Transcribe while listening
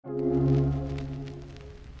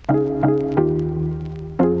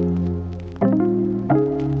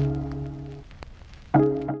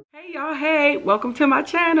welcome to my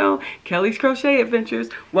channel, Kelli's Crochet Adventures.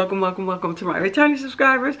 Welcome to my returning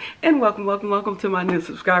subscribers, and welcome to my new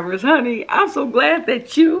subscribers. Honey, I'm so glad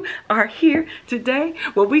that you are here today.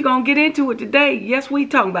 Well, we gonna get into it today. Yes, we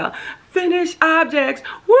talking about finished objects.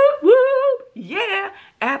 Whoop whoop, yeah,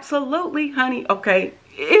 absolutely, honey. Okay,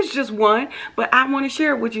 it's just one, but I want to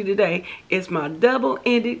share it with you today. It's my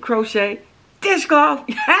double-ended crochet dishcloth.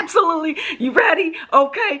 Absolutely. You ready?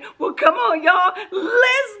 Okay. Well, come on, y'all.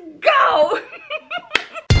 Let's go.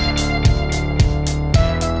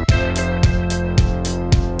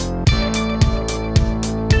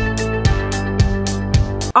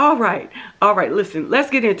 All right. Listen,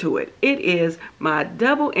 let's get into it. It is my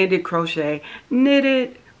double-ended crochet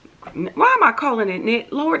knitted. Why am I calling it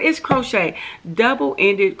knit? Lord, it's crochet.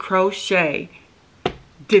 Double-ended crochet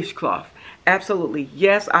dishcloth. Absolutely.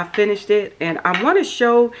 Yes, I finished it, and I want to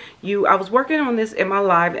show you, I was working on this in my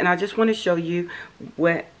live, and I just want to show you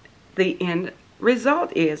what the end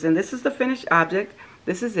result is. And this is the finished object.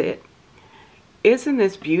 This is it. Isn't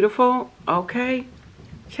this beautiful? Okay,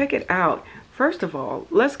 check it out. First of all,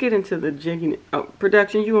 let's get into the jigging.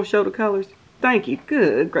 Production, you gonna show the colors? Thank you.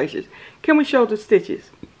 Good gracious. Can we show the stitches?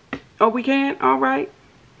 Oh, we can? All right.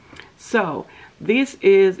 So this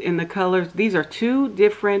is in the colors. These are two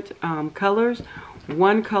different colors.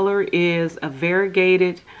 One color is a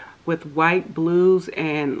variegated with white, blues,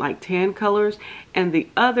 and like tan colors, and the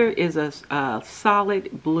other is a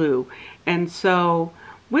solid blue. And so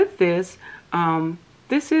with this,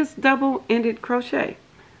 this is double-ended crochet.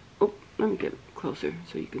 Oh, let me get closer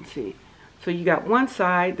so you can see. So you got one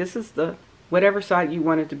side. This is the whatever side you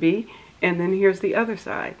want it to be, and then here's the other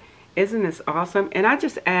side. Isn't this awesome? And I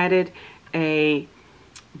just added a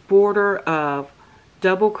border of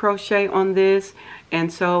double crochet on this,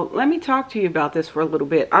 and so let me talk to you about this for a little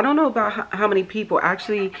bit. I don't know about how many people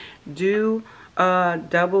actually do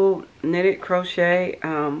double knitted crochet,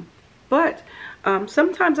 but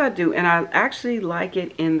sometimes I do, and I actually like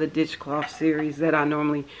it in the dishcloth series that I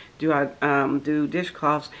normally do. I do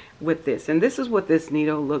dishcloths with this, and this is what this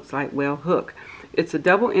needle looks like. Well, hook. It's a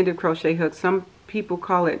double-ended crochet hook. Some people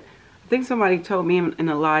call it, I think somebody told me in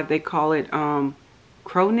a live they call it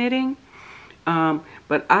CroKnitting,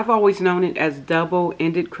 but I've always known it as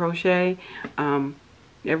double-ended crochet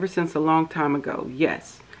ever since a long time ago.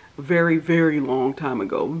 Yes, very long time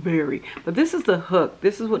ago. But this is the hook.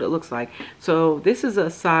 This is what it looks like. So this is a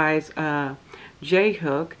size J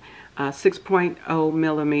hook, 6.0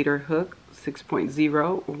 millimeter hook,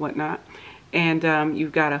 6.0 or whatnot, and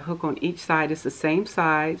you've got a hook on each side. It's the same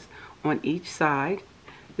size on each side,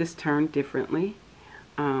 just turned differently.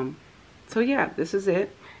 So yeah, this is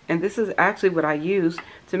it, and this is actually what I used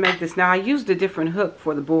to make this. Now I used a different hook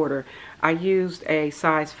for the border. I used a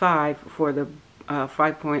size 5 for the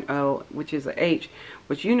 5.0, which is a H,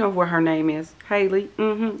 which you know what her name is, Haley.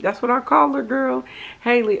 That's what I call her, girl,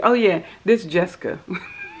 Haley. Oh yeah, this Jessica.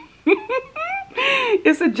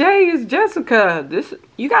 It's a J, it's Jessica. This,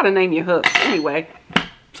 you gotta name your hook. Anyway,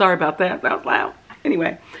 sorry about that, that was loud.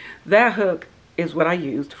 Anyway, that hook is what I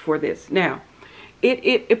used for this. Now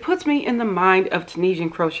it puts me in the mind of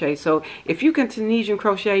Tunisian crochet. So if you can Tunisian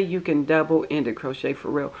crochet, you can double-ended crochet for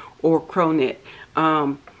real, or crow knit.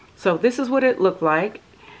 So this is what it looked like,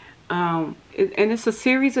 and it's a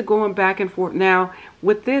series of going back and forth. Now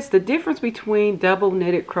with this, the difference between double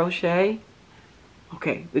knitted crochet,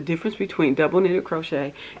 okay, the difference between double knitted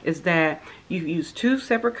crochet is that you use two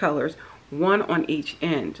separate colors, one on each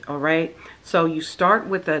end. All right, so you start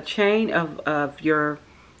with a chain of your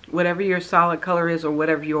whatever your solid color is, or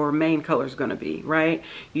whatever your main color is going to be, right?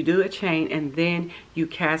 You do a chain, and then you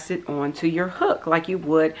cast it onto your hook like you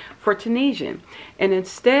would for Tunisian. And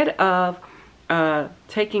instead of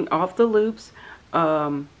taking off the loops,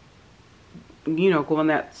 you know, going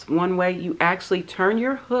that one way, you actually turn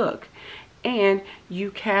your hook and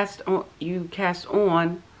you cast on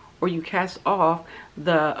or you cast off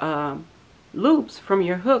the loops from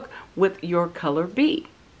your hook with your color B.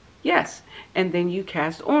 Yes, and then you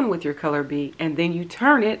cast on with your color B, and then you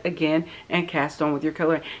turn it again and cast on with your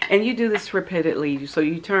color, and you do this repeatedly. So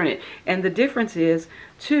you turn it, and the difference is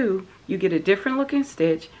too, you get a different looking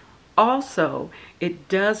stitch. Also, it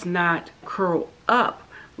does not curl up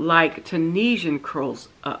like Tunisian curls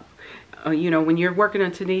up. You know, when you're working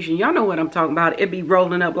on Tunisian, y'all know what I'm talking about. It'd be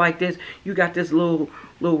rolling up like this. You got this little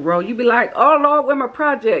roll. You'd be like, oh Lord, where's my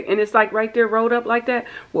project? And it's like right there rolled up like that.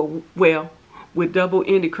 Well, with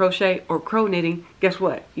double-ended crochet or crow knitting, guess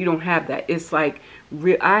what? You don't have that. It's like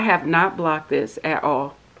I have not blocked this at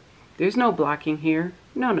all. There's no blocking here.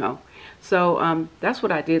 No. So that's what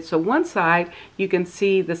I did. So one side you can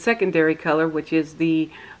see the secondary color, which is the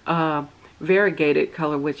variegated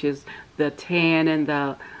color, which is the tan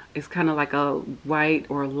and it's kind of like a white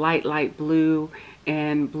or light blue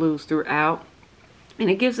and blues throughout. And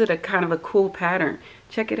it gives it a kind of a cool pattern.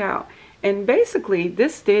 Check it out. And basically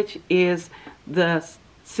this stitch is the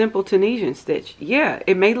simple Tunisian stitch. Yeah,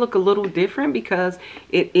 it may look a little different because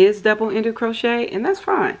it is double-ended crochet, and that's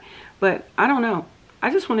fine. But I don't know.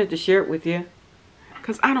 I just wanted to share it with you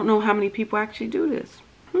because I don't know how many people actually do this.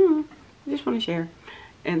 I just want to share.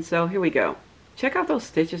 And so here we go. Check out those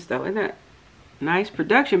stitches though. Isn't that nice?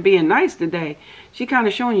 Production being nice today. She kind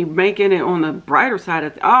of showing you making it on the brighter side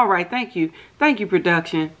of all right, thank you. Thank you,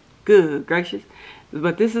 production. Good gracious.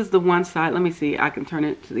 But this is the one side. Let me see. I can turn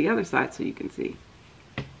it to the other side so you can see.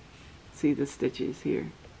 See the stitches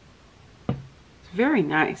here. It's very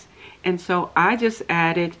nice. And so I just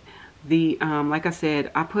added the like I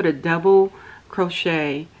said, I put a double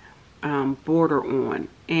crochet border on,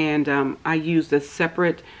 and I used a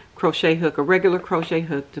separate crochet hook, a regular crochet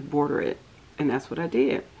hook, to border it, and that's what I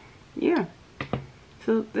did. Yeah,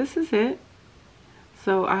 so this is it.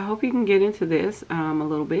 So I hope you can get into this a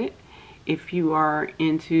little bit if you are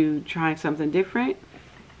into trying something different.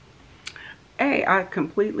 Hey, I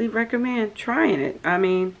completely recommend trying it. I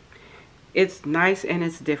mean, it's nice and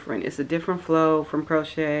it's different. It's a different flow from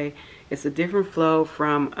crochet. It's a different flow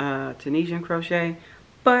from Tunisian crochet.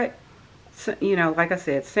 But, you know, like I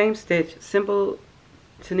said, same stitch, simple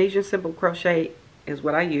Tunisian simple crochet is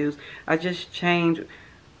what I use. I just changed,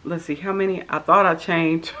 let's see, how many? I thought I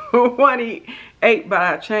chained 28, but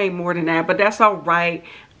I chained more than that. But that's all right.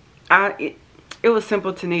 It was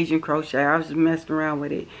simple Tunisian crochet. I was just messing around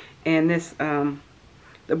with it. And this,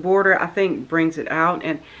 the border, I think, brings it out.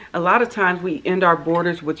 And a lot of times we end our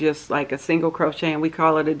borders with just like a single crochet and we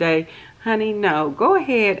call it a day. Honey, no. Go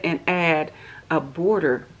ahead and add a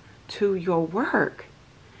border to your work.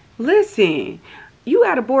 Listen, you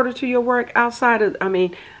add a border to your work outside of, I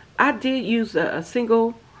mean, I did use a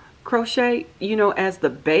single crochet, you know, as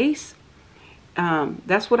the base.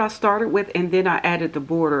 That's what I started with, and then I added the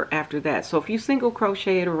border after that. So if you single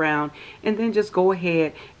crochet it around and then just go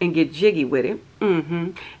ahead and get jiggy with it,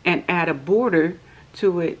 and add a border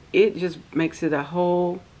to it, it just makes it a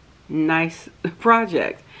whole nice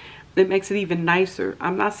project. It makes it even nicer.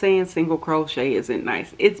 I'm not saying single crochet isn't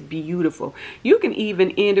nice. It's beautiful. You can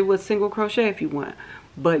even end it with single crochet if you want,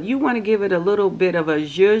 but you want to give it a little bit of a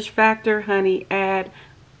zhuzh factor, honey, add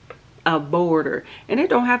a border. And it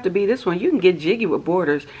don't have to be this one. You can get jiggy with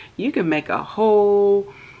borders. You can make a whole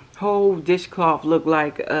dishcloth look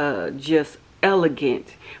like just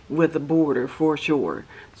elegant with a border for sure.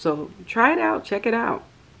 So try it out, check it out.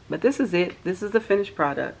 But this is it. This is the finished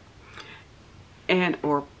product, and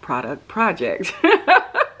or project.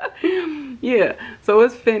 Yeah, so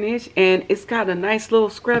it's finished and it's got a nice little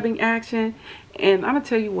scrubbing action. And I'm gonna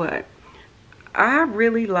tell you what, I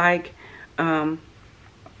really like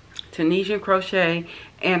Tunisian crochet,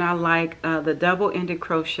 and I like the double-ended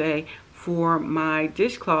crochet for my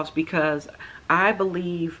dishcloths because I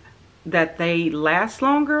believe that they last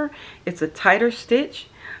longer. It's a tighter stitch,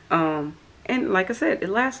 and like I said, it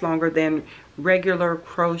lasts longer than regular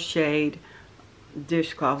crocheted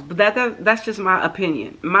dishcloths. But that's just my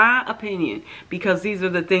opinion, because these are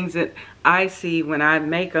the things that I see when I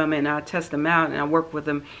make them and I test them out and I work with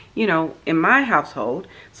them, you know, in my household.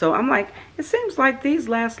 So I'm like, it seems like these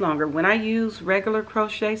last longer. When I use regular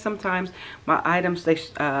crochet, sometimes my items, they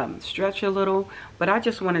stretch a little, but I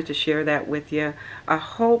just wanted to share that with you. I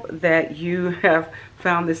hope that you have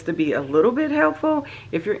found this to be a little bit helpful.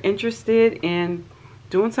 If you're interested in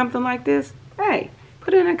doing something like this, hey,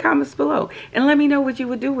 put it in the comments below and let me know what you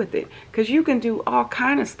would do with it, because you can do all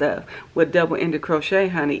kind of stuff with double-ended crochet,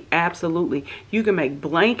 honey. Absolutely. You can make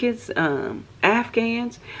blankets,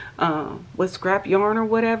 afghans, with scrap yarn or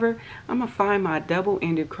whatever. I'm gonna find my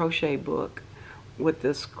double-ended crochet book with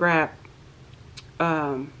the scrap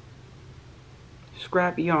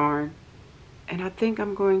yarn, and I think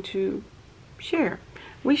I'm going to share.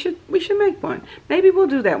 We should make one. Maybe we'll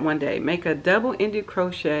do that one day. Make a double-ended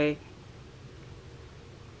crochet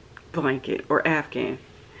blanket or afghan.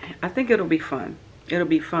 I think it'll be fun. It'll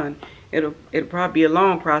be fun. It'll probably be a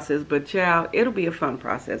long process, but child, it'll be a fun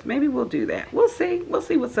process. Maybe we'll do that. We'll see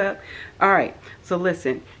what's up. All right, so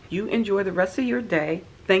listen, you enjoy the rest of your day.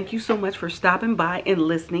 Thank you so much for stopping by and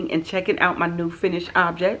listening and checking out my new finished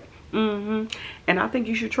object. And I think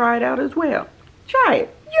you should try it out as well. Try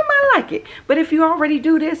it. You might like it. But if you already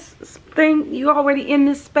do this thing, you already in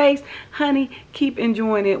this space, honey, keep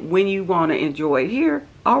enjoying it when you want to enjoy it here.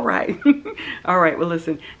 All right. All right. Well,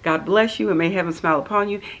 listen, God bless you and may heaven smile upon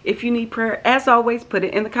you. If you need prayer, as always, put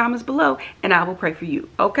it in the comments below and I will pray for you.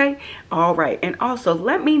 Okay. All right. And also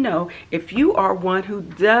let me know if you are one who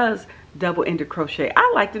does double-ended crochet.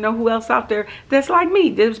 I like to know who else out there that's like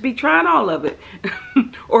me. Just be trying all of it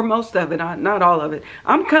or most of it, not all of it.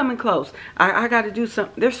 I'm coming close. I got to do some.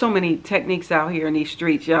 There's so many techniques out here in these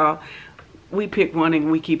streets, y'all. We pick one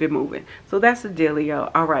and we keep it moving. So that's the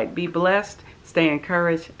dealio. All right, be blessed, stay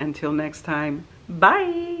encouraged. Until next time,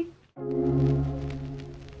 bye.